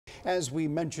As we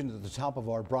mentioned at the top of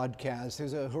our broadcast,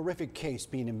 there's a horrific case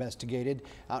being investigated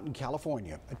out in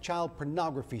California. A child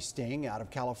pornography sting out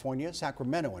of California,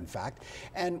 Sacramento in fact,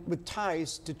 and with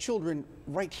ties to children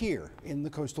right here in the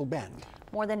coastal bend.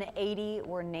 More than 80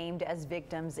 were named as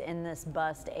victims in this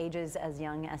bust, ages as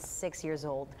young as 6 years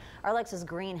old. Our Alexis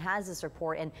Green has this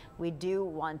report, and we do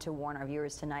want to warn our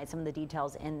viewers tonight, some of the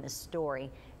details in this story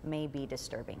may be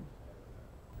disturbing.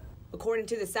 According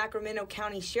to the Sacramento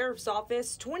County Sheriff's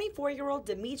Office, 24-year-old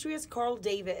Demetrius Carl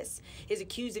Davis is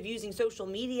accused of using social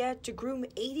media to groom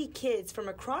 80 kids from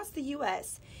across the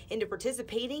U.S. into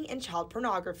participating in child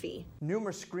pornography.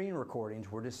 Numerous screen recordings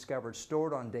were discovered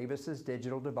stored on Davis's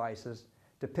digital devices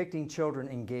depicting children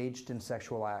engaged in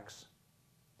sexual acts.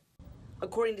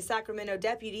 According to Sacramento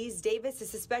deputies, Davis is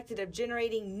suspected of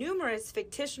generating numerous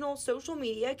fictional social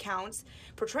media accounts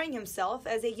portraying himself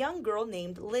as a young girl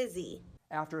named Lizzie.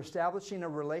 After establishing a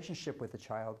relationship with the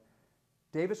child,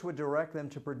 Davis would direct them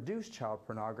to produce child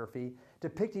pornography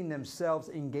depicting themselves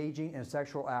engaging in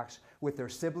sexual acts with their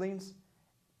siblings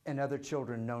and other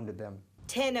children known to them.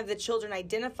 10 of the children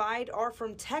identified are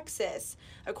from Texas.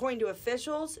 According to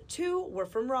officials, 2 were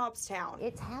from Robstown.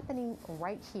 It's happening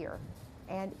right here.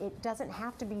 And it doesn't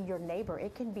have to be your neighbor.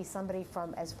 It can be somebody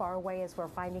from as far away as we're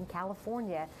finding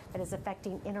California that is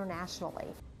affecting internationally.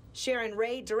 Sharon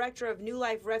Ray, director of New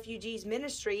Life Refugees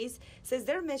Ministries, says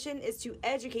their mission is to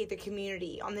educate the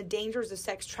community on the dangers of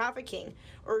sex trafficking,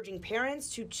 urging parents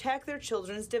to check their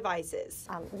children's devices.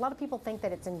 A lot of people think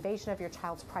that it's invasion of your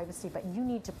child's privacy, but you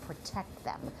need to protect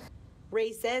them.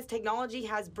 Ray says technology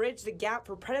has bridged the gap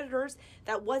for predators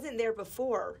that wasn't there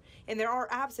before, and there are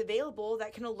apps available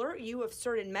that can alert you of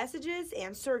certain messages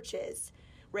and searches.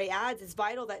 Ray adds it's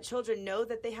vital that children know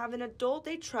that they have an adult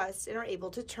they trust and are able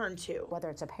to turn to. Whether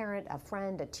it's a parent, a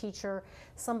friend, a teacher,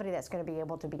 somebody that's going to be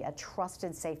able to be a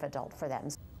trusted, safe adult for them.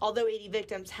 Although 80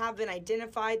 victims have been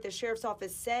identified, the Sheriff's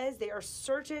Office says they are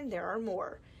certain there are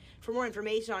more. For more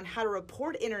information on how to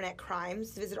report internet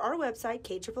crimes, visit our website,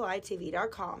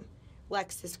 KIIITV.com.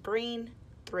 Alexis Green,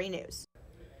 3 News.